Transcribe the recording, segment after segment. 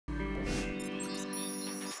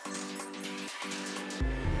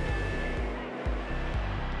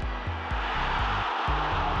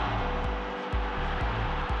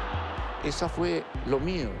Esa fue lo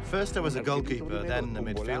mío. First I was a goalkeeper, then a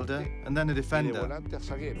midfielder, and then a defender.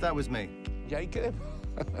 That was me. Y ahí quedé.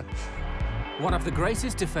 One of the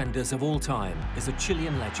greatest defenders of all time is a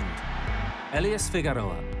Chilean legend, Elias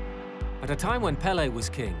Figueroa. At a time when Pelé was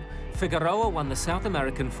king, Figueroa won the South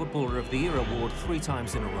American Footballer of the Year award 3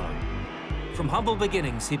 times in a row. From humble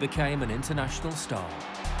beginnings, he became an international star.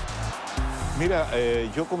 Mira,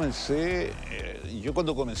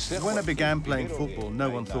 When I began playing football, no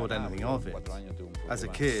one thought anything of it. As a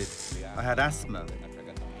kid, I had asthma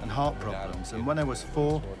and heart problems, and when I was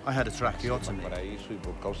 4, I had a tracheotomy.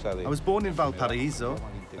 I was born in Valparaiso,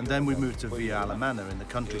 and then we moved to Villa Alemana in the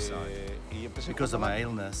countryside. Because of my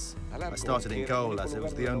illness, I started in goal as it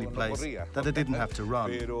was the only place that I didn't have to run.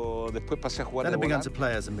 Then I began to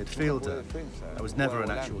play as a midfielder. I was never an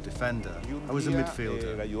actual defender. I was a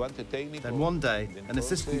midfielder. Then one day, an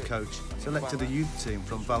assistant coach selected a youth team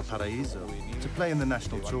from Valparaiso to play in the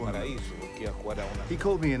national tournament. He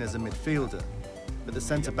called me in as a midfielder, but the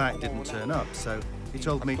centre-back didn't turn up, so he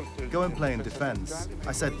told me, go and play in defence.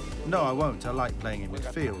 I said, no, I won't, I like playing in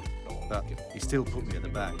midfield. But he still put me at the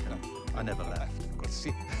back, and I never left.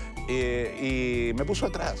 Y me puso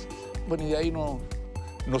atrás. Bueno, y de ahí no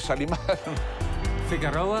salí más.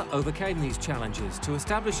 Figueroa overcame these challenges to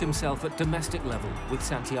establish himself at domestic level with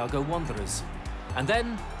Santiago Wanderers, and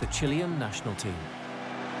then the Chilean national team.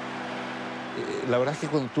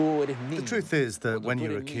 The truth is that when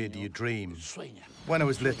you're a kid, you dream. When I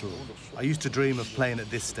was little, I used to dream of playing at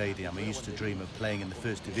this stadium. I used to dream of playing in the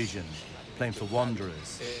first division, playing for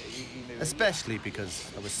Wanderers, especially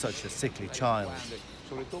because I was such a sickly child.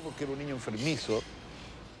 As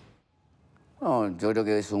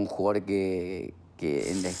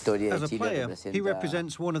a player, he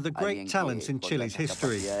represents one of the great talents in Chile's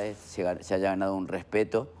history.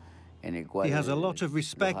 He has a lot of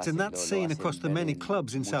respect, and that's seen across the many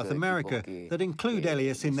clubs in South America that include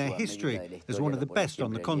Elias in their history as one of the best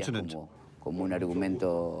on the continent.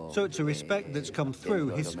 So it's a respect that's come through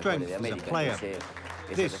his strength as a player.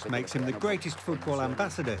 This makes him the greatest football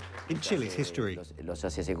ambassador in Chile's history.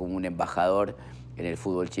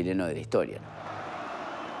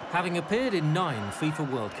 Having appeared in 9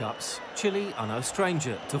 FIFA World Cups, Chile are no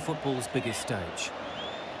stranger to football's biggest stage.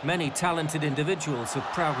 Many talented individuals have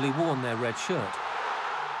proudly worn their red shirt,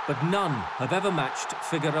 but none have ever matched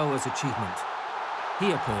Figueroa's achievement.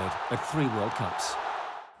 He appeared at 3 World Cups.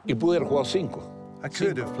 Y pude haber jugado 5. I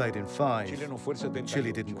could have played in 5.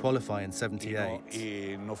 Chile didn't qualify in 78.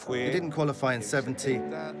 It didn't qualify in 70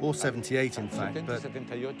 or 78, in fact, but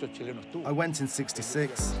I went in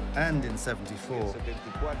 66 and in 74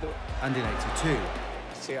 and in 82.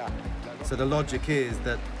 So the logic is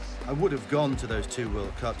that I would have gone to those 2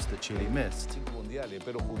 World Cups that Chile missed.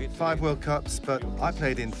 5 World Cups, but I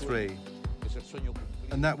played in 3.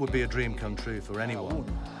 And that would be a dream come true for anyone.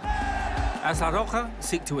 As La Roja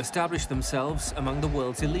seek to establish themselves among the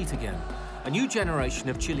world's elite again, a new generation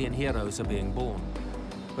of Chilean heroes are being born.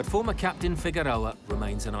 But former captain Figueroa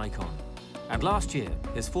remains an icon. And last year,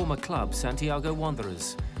 his former club, Santiago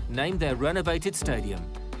Wanderers, named their renovated stadium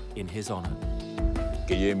in his honor.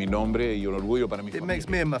 It makes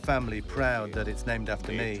me and my family proud that it's named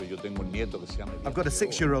after me. I've got a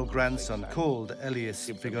 6-year-old grandson called Elias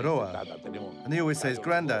Figueroa, and he always says,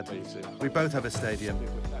 Grandad, we both have a stadium.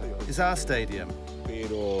 It's our stadium.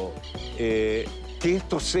 I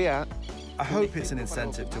hope it's an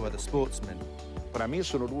incentive to other sportsmen.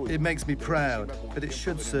 It makes me proud, but it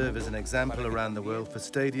should serve as an example around the world for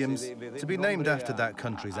stadiums to be named after that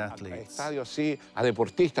country's athletes.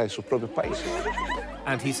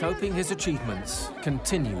 And he's hoping his achievements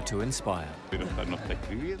continue to inspire.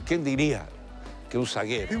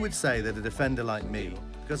 Who would say that a defender like me,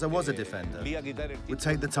 because I was a defender, would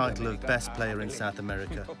take the title of best player in South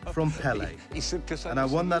America from Pelé? And I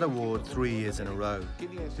won that award 3 years in a row.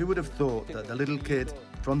 Who would have thought that the little kid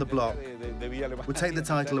from the block would take the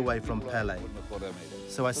title away from Pelé?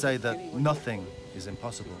 So I say that nothing is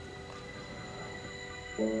impossible.